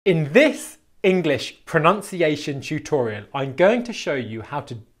In this English pronunciation tutorial, I'm going to show you how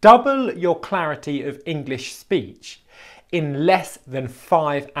to double your clarity of English speech in less than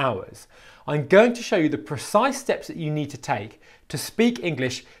 5 hours. I'm going to show you the precise steps that you need to take to speak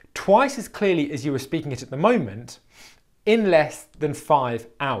English twice as clearly as you are speaking it at the moment in less than 5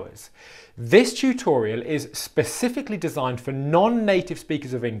 hours. This tutorial is specifically designed for non-native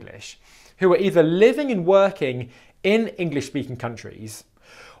speakers of English who are either living and working in English-speaking countries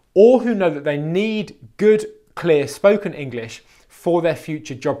or who know that they need good, clear spoken English for their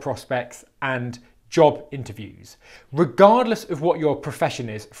future job prospects and job interviews. Regardless of what your profession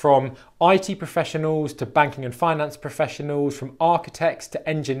is, from IT professionals to banking and finance professionals, from architects to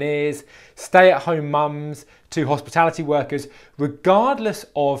engineers, stay-at-home mums to hospitality workers, regardless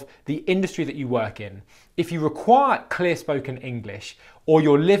of the industry that you work in, if you require clear spoken English or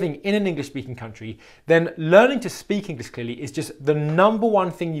you're living in an English-speaking country, then learning to speak English clearly is just the number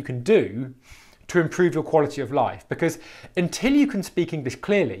one thing you can do to improve your quality of life. Because until you can speak English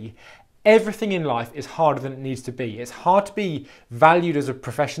clearly, everything in life is harder than it needs to be. It's hard to be valued as a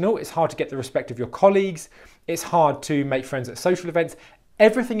professional. It's hard to get the respect of your colleagues. It's hard to make friends at social events.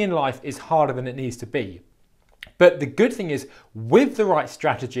 Everything in life is harder than it needs to be. But the good thing is, with the right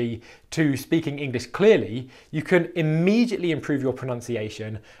strategy to speaking English clearly, you can immediately improve your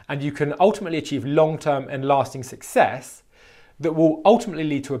pronunciation and you can ultimately achieve long-term and lasting success that will ultimately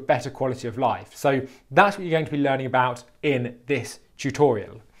lead to a better quality of life. So that's what you're going to be learning about in this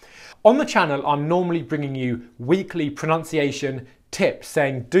tutorial. On the channel, I'm normally bringing you weekly pronunciation tips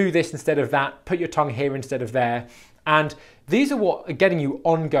saying do this instead of that, put your tongue here instead of there, and these are what are getting you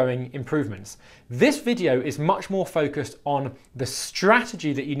ongoing improvements. This video is much more focused on the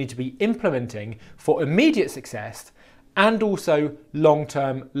strategy that you need to be implementing for immediate success and also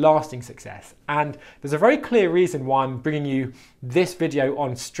long-term lasting success. And there's a very clear reason why I'm bringing you this video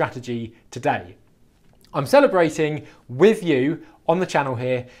on strategy today. I'm celebrating with you on the channel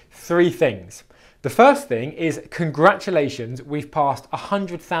here 3 things. The first thing is congratulations, we've passed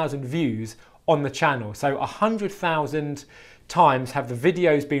 100,000 views on the channel. So 100,000 times have the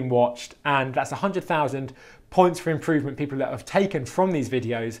videos been watched, and that's 100,000 points for improvement people that have taken from these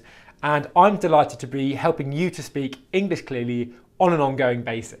videos. And I'm delighted to be helping you to speak English clearly on an ongoing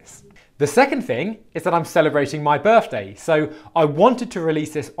basis. The second thing is that I'm celebrating my birthday. So I wanted to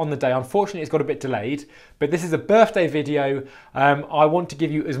release this on the day. Unfortunately, it's got a bit delayed, but this is a birthday video. I want to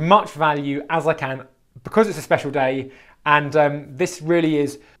give you as much value as I can because it's a special day. And this really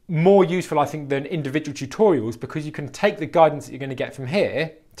is more useful, I think, than individual tutorials because you can take the guidance that you're going to get from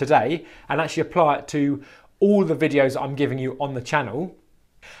here today and actually apply it to all the videos that I'm giving you on the channel.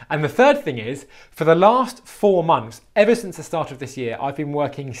 And the third thing is, for the last 4 months, ever since the start of this year, I've been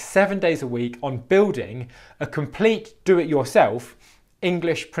working 7 days a week on building a complete do-it-yourself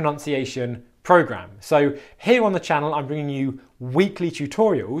English pronunciation program. So here on the channel, I'm bringing you weekly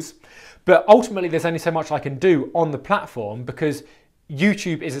tutorials, but ultimately there's only so much I can do on the platform because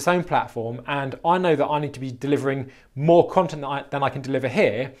YouTube is its own platform, and I know that I need to be delivering more content than I can deliver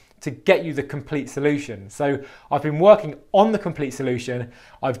here to get you the complete solution. So I've been working on the complete solution.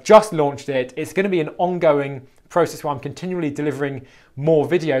 I've just launched it. It's going to be an ongoing process where I'm continually delivering more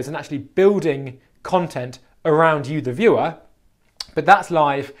videos and actually building content around you, the viewer. But that's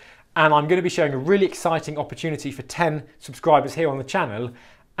live, and I'm going to be showing a really exciting opportunity for 10 subscribers here on the channel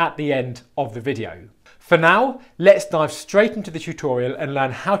at the end of the video. For now, let's dive straight into the tutorial and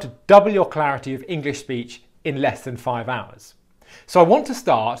learn how to double your clarity of English speech in less than 5 hours. So I want to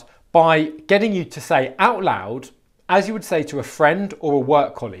start by getting you to say out loud, as you would say to a friend or a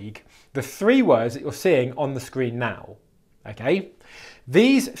work colleague, the 3 words that you're seeing on the screen now. Okay?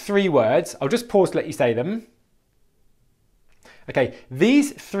 These 3 words, I'll just pause to let you say them. Okay,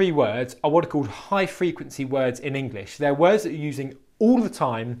 these 3 words are what are called high frequency words in English. They're words that you're using all the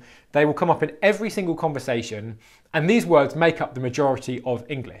time. They will come up in every single conversation, and these words make up the majority of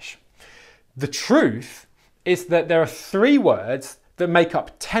English. The truth is that there are 3 words that make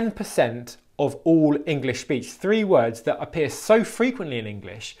up 10% of all English speech. 3 words that appear so frequently in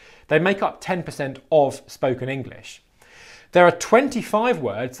English, they make up 10% of spoken English. There are 25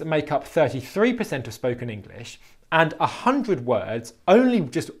 words that make up 33% of spoken English, and 100 words, only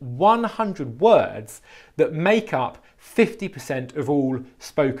just 100 words, that make up 50% of all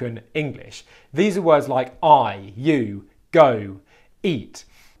spoken English. These are words like I, you, go, eat.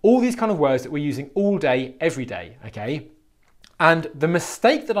 All these kind of words that we're using all day, every day, okay? And the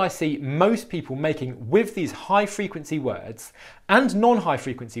mistake that I see most people making with these high frequency words and non-high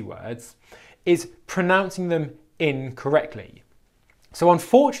frequency words is pronouncing them incorrectly. So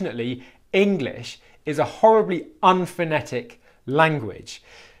unfortunately, English is a horribly unphonetic language.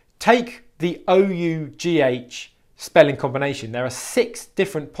 Take the O-U-G-H spelling combination. There are 6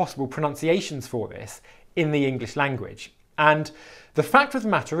 different possible pronunciations for this in the English language. And the fact of the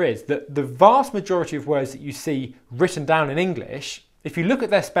matter is that the vast majority of words that you see written down in English, if you look at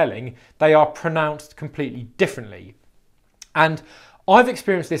their spelling, they are pronounced completely differently. And I've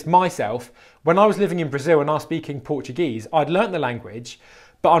experienced this myself. When I was living in Brazil and I was speaking Portuguese, I'd learnt the language,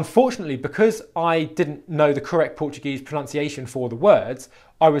 but unfortunately, because I didn't know the correct Portuguese pronunciation for the words,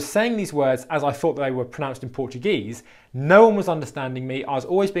 I was saying these words as I thought they were pronounced in Portuguese. No one was understanding me. I was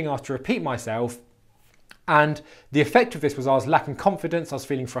always being asked to repeat myself. And the effect of this was I was lacking confidence, I was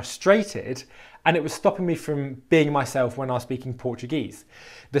feeling frustrated, and it was stopping me from being myself when I was speaking Portuguese.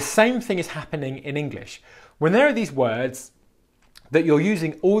 The same thing is happening in English. When there are these words that you're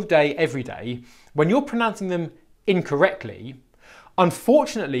using all day, every day, when you're pronouncing them incorrectly,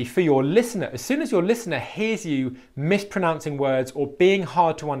 unfortunately for your listener, as soon as your listener hears you mispronouncing words or being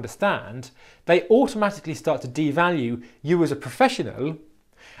hard to understand, they automatically start to devalue you as a professional,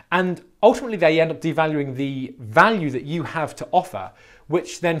 and ultimately they end up devaluing the value that you have to offer,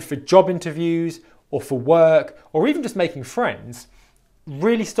 which then for job interviews or for work or even just making friends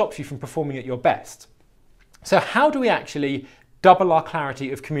really stops you from performing at your best. So how do we actually double our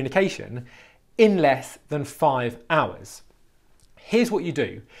clarity of communication in less than 5 hours? Here's what you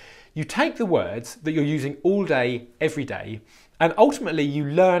do. You take the words that you're using all day, every day, and ultimately you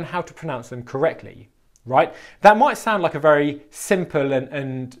learn how to pronounce them correctly, right? That might sound like a very simple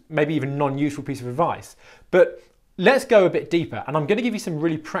and maybe even non-useful piece of advice, but let's go a bit deeper, and I'm going to give you some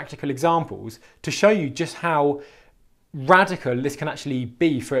really practical examples to show you just how radical this can actually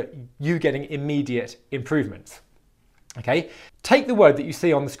be for you getting immediate improvements. Okay, take the word that you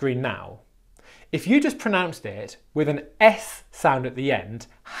see on the screen now. If you just pronounced it with an S sound at the end,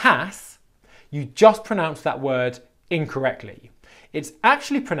 has, you just pronounced that word incorrectly. It's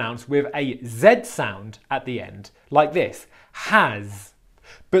actually pronounced with a Z sound at the end, like this, has.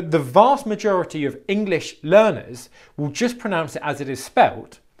 But the vast majority of English learners will just pronounce it as it is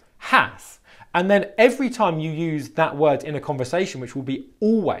spelt, has. And then every time you use that word in a conversation, which will be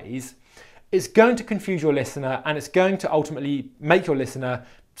always, it's going to confuse your listener, and it's going to ultimately make your listener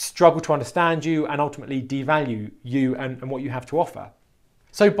struggle to understand you and ultimately devalue you and what you have to offer.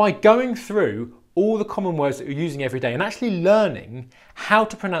 So by going through all the common words that you're using every day and actually learning how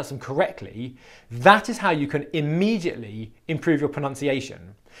to pronounce them correctly, that is how you can immediately improve your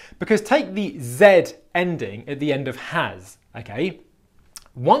pronunciation. Because take the Z ending at the end of has, okay?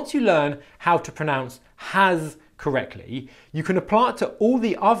 Once you learn how to pronounce has correctly, you can apply it to all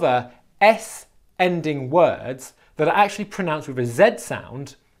the other S ending words that are actually pronounced with a Z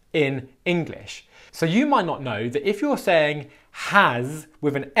sound in English. So you might not know that if you're saying has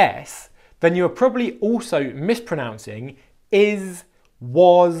with an S, then you're probably also mispronouncing is,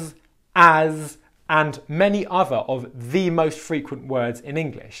 was, as, and many other of the most frequent words in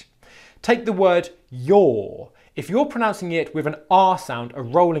English. Take the word your. If you're pronouncing it with an R sound, a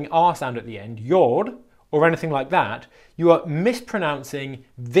rolling R sound at the end, your, or anything like that, you are mispronouncing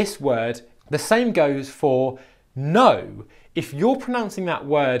this word. The same goes for no. If you're pronouncing that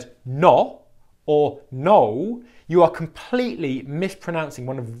word no or no, you are completely mispronouncing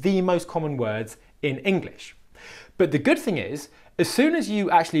one of the most common words in English. But the good thing is, as soon as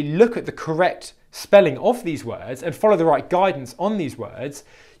you actually look at the correct spelling of these words and follow the right guidance on these words,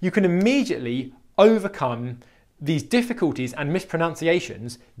 you can immediately overcome these difficulties and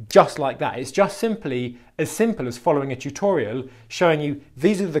mispronunciations just like that. It's just simply as simple as following a tutorial showing you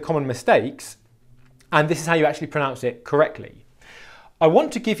these are the common mistakes and this is how you actually pronounce it correctly. I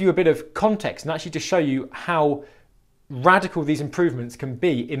want to give you a bit of context and actually to show you how radical these improvements can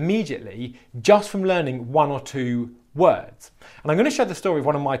be immediately just from learning 1 or 2 words. And I'm going to share the story of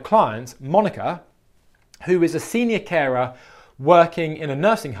one of my clients, Monica, who is a senior carer working in a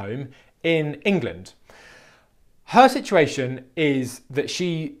nursing home in England. Her situation is that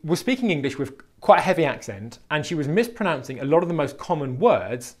she was speaking English with quite a heavy accent and she was mispronouncing a lot of the most common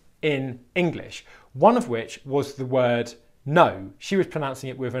words in English, one of which was the word no. She was pronouncing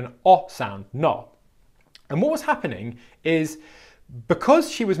it with an O sound, no. And what was happening is because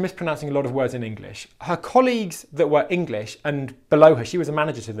she was mispronouncing a lot of words in English, her colleagues that were English and below her, she was a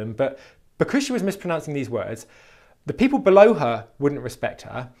manager to them, but because she was mispronouncing these words, the people below her wouldn't respect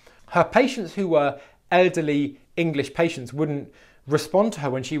her. Her patients who were elderly English patients wouldn't respond to her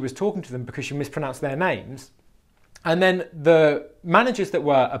when she was talking to them because she mispronounced their names. And then the managers that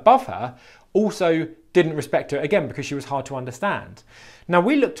were above her also didn't respect her, again, because she was hard to understand. Now,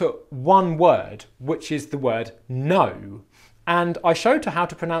 we looked at one word, which is the word no, and I showed her how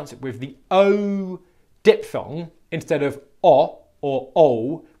to pronounce it with the O diphthong instead of O, or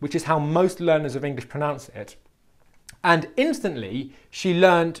O, which is how most learners of English pronounce it. And instantly she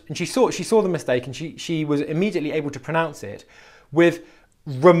learned, and she saw the mistake, and she was immediately able to pronounce it with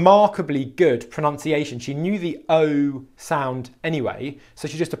remarkably good pronunciation. She knew the O sound anyway, so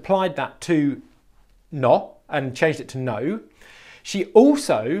she just applied that to no and changed it to no. She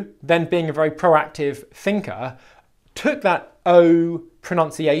also, then being a very proactive thinker, took that O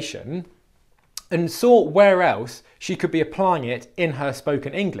pronunciation and saw where else she could be applying it in her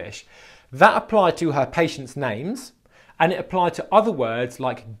spoken English. That applied to her patients' names, and it applied to other words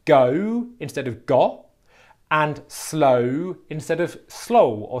like go instead of go, and slow instead of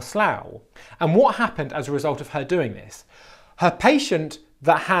slow or slough. And what happened as a result of her doing this? Her patient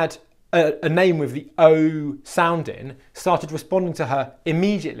that had a name with the O sound in started responding to her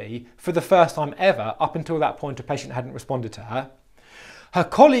immediately for the first time ever. Up until that point, a patient hadn't responded to her. Her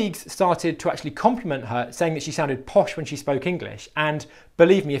colleagues started to actually compliment her, saying that she sounded posh when she spoke English. And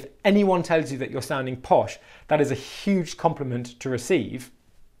believe me, if anyone tells you that you're sounding posh, that is a huge compliment to receive.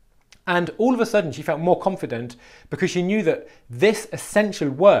 And all of a sudden she felt more confident because she knew that this essential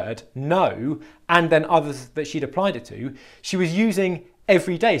word, no, and then others that she'd applied it to, she was using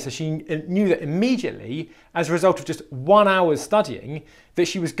every day. So she knew that immediately, as a result of just 1 hour's studying, that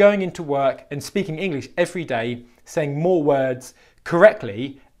she was going into work and speaking English every day, saying more words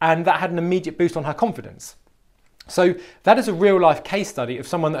correctly, and that had an immediate boost on her confidence. So that is a real life case study of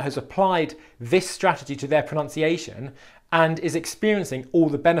someone that has applied this strategy to their pronunciation and is experiencing all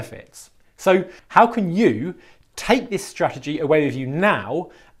the benefits. So how can you take this strategy away with you now,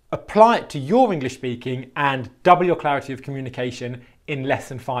 apply it to your English speaking, and double your clarity of communication in less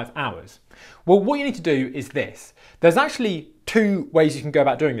than 5 hours? Well, what you need to do is this. There's actually 2 ways you can go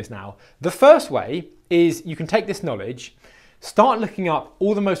about doing this now. The first way is you can take this knowledge, start looking up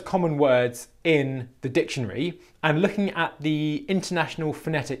all the most common words in the dictionary and looking at the International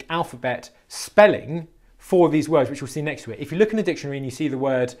Phonetic Alphabet spelling for these words, which you'll see next to it. If you look in the dictionary and you see the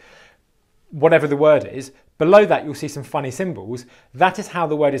word, whatever the word is, below that you'll see some funny symbols. That is how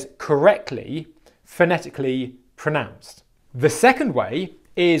the word is correctly, phonetically pronounced. The second way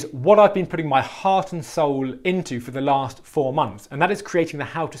is what I've been putting my heart and soul into for the last 4 months, and that is creating the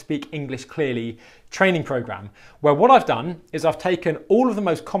How to Speak English Clearly training program, where what I've done is I've taken all of the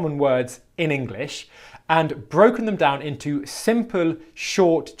most common words in English and broken them down into simple,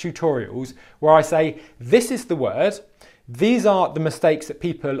 short tutorials where I say, this is the word, these are the mistakes that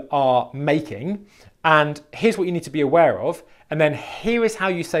people are making, and here's what you need to be aware of, and then here is how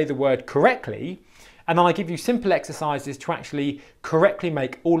you say the word correctly. And then I give you simple exercises to actually correctly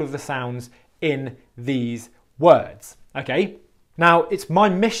make all of the sounds in these words, okay? Now, it's my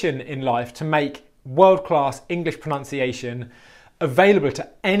mission in life to make world-class English pronunciation available to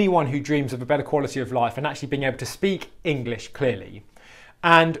anyone who dreams of a better quality of life and actually being able to speak English clearly.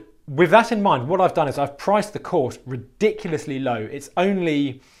 And with that in mind, what I've done is I've priced the course ridiculously low. It's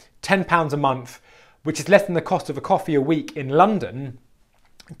only £10 a month, which is less than the cost of a coffee a week in London,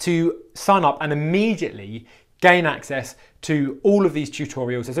 to sign up and immediately gain access to all of these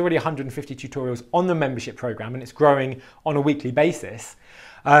tutorials. There's already 150 tutorials on the membership program and it's growing on a weekly basis.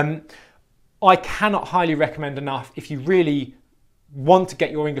 I cannot highly recommend enough if you really want to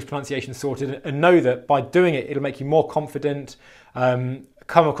get your English pronunciation sorted and know that by doing it, it'll make you more confident,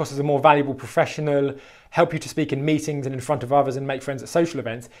 come across as a more valuable professional, help you to speak in meetings and in front of others and make friends at social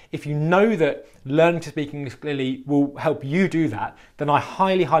events. If you know that learning to speak English clearly will help you do that, then I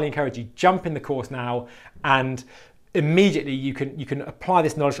highly, highly encourage you, jump in the course now, and immediately you can apply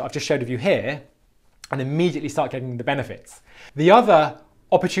this knowledge that I've just showed of you here and immediately start getting the benefits. The other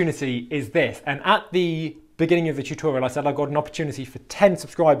opportunity is this, and at the beginning of the tutorial I said I got an opportunity for 10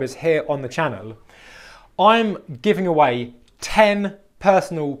 subscribers here on the channel. I'm giving away 10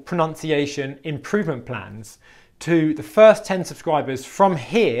 personal pronunciation improvement plans to the first 10 subscribers from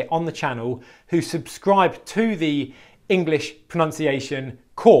here on the channel who subscribe to the English pronunciation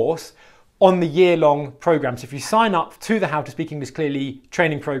course on the year-long program. So if you sign up to the How to Speak English Clearly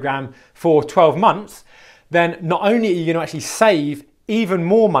training program for 12 months, then not only are you going to actually save even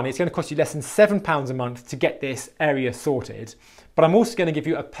more money, it's going to cost you less than £7 a month to get this area sorted, but I'm also going to give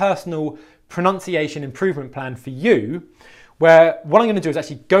you a personal pronunciation improvement plan for you, where what I'm going to do is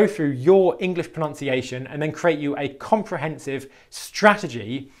actually go through your English pronunciation and then create you a comprehensive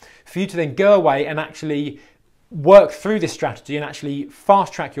strategy for you to then go away and actually work through this strategy and actually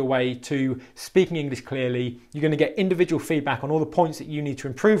fast track your way to speaking English clearly. You're going to get individual feedback on all the points that you need to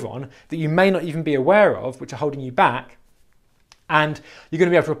improve on that you may not even be aware of, which are holding you back. And you're going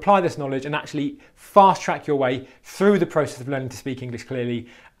to be able to apply this knowledge and actually fast track your way through the process of learning to speak English clearly.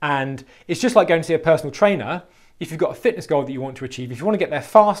 And it's just like going to see a personal trainer. if you've got a fitness goal that you want to achieve, if you want to get there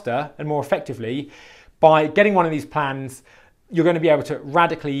faster and more effectively, by getting one of these plans, you're going to be able to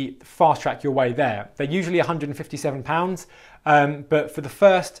radically fast track your way there. They're usually £157, but for the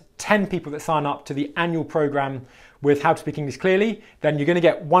first 10 people that sign up to the annual program with How to Speak English Clearly, then you're going to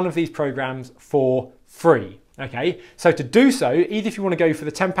get one of these programs for free. Okay, so to do so, either if you want to go for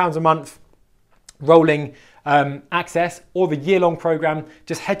the £10 a month rolling access or the year-long program,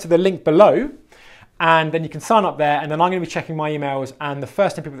 just head to the link below and then you can sign up there, and then I'm going to be checking my emails, and the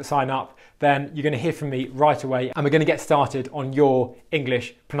first 10 people that sign up, then you're going to hear from me right away and we're going to get started on your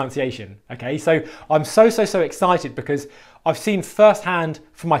English pronunciation. Okay, so I'm so excited because I've seen firsthand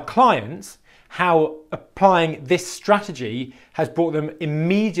from my clients how applying this strategy has brought them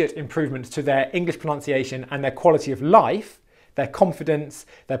immediate improvements to their English pronunciation and their quality of life, their confidence,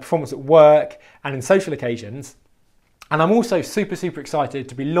 their performance at work and in social occasions. And I'm also super excited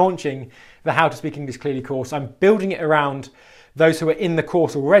to be launching the How to Speak English Clearly course. I'm building it around those who are in the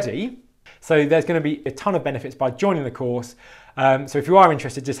course already. So there's going to be a ton of benefits by joining the course. So if you are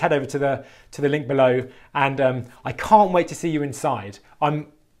interested, just head over to the link below, and I can't wait to see you inside. I'm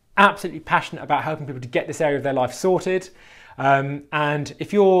absolutely passionate about helping people to get this area of their life sorted. And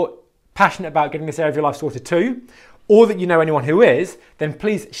if you're passionate about getting this area of your life sorted too, or that you know anyone who is, then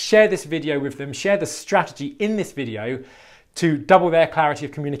please share this video with them, share the strategy in this video to double their clarity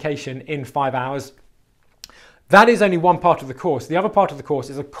of communication in 5 hours. That is only one part of the course. The other part of the course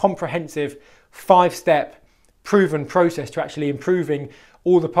is a comprehensive 5-step proven process to actually improving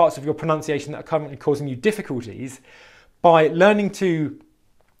all the parts of your pronunciation that are currently causing you difficulties. By learning to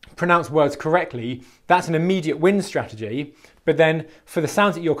pronounce words correctly, that's an immediate win strategy. But then for the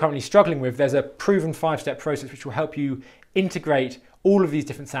sounds that you're currently struggling with, there's a proven 5-step process which will help you integrate all of these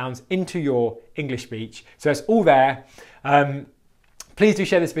different sounds into your English speech. So it's all there. Please do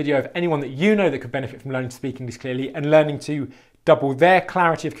share this video with anyone that you know that could benefit from learning to speak English clearly and learning to double their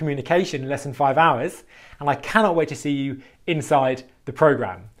clarity of communication in less than 5 hours. And I cannot wait to see you inside the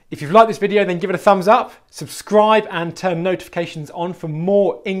program. If you've liked this video, then give it a thumbs up, subscribe and turn notifications on for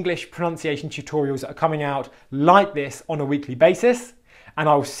more English pronunciation tutorials that are coming out like this on a weekly basis. And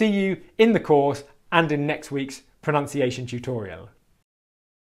I will see you in the course and in next week's pronunciation tutorial.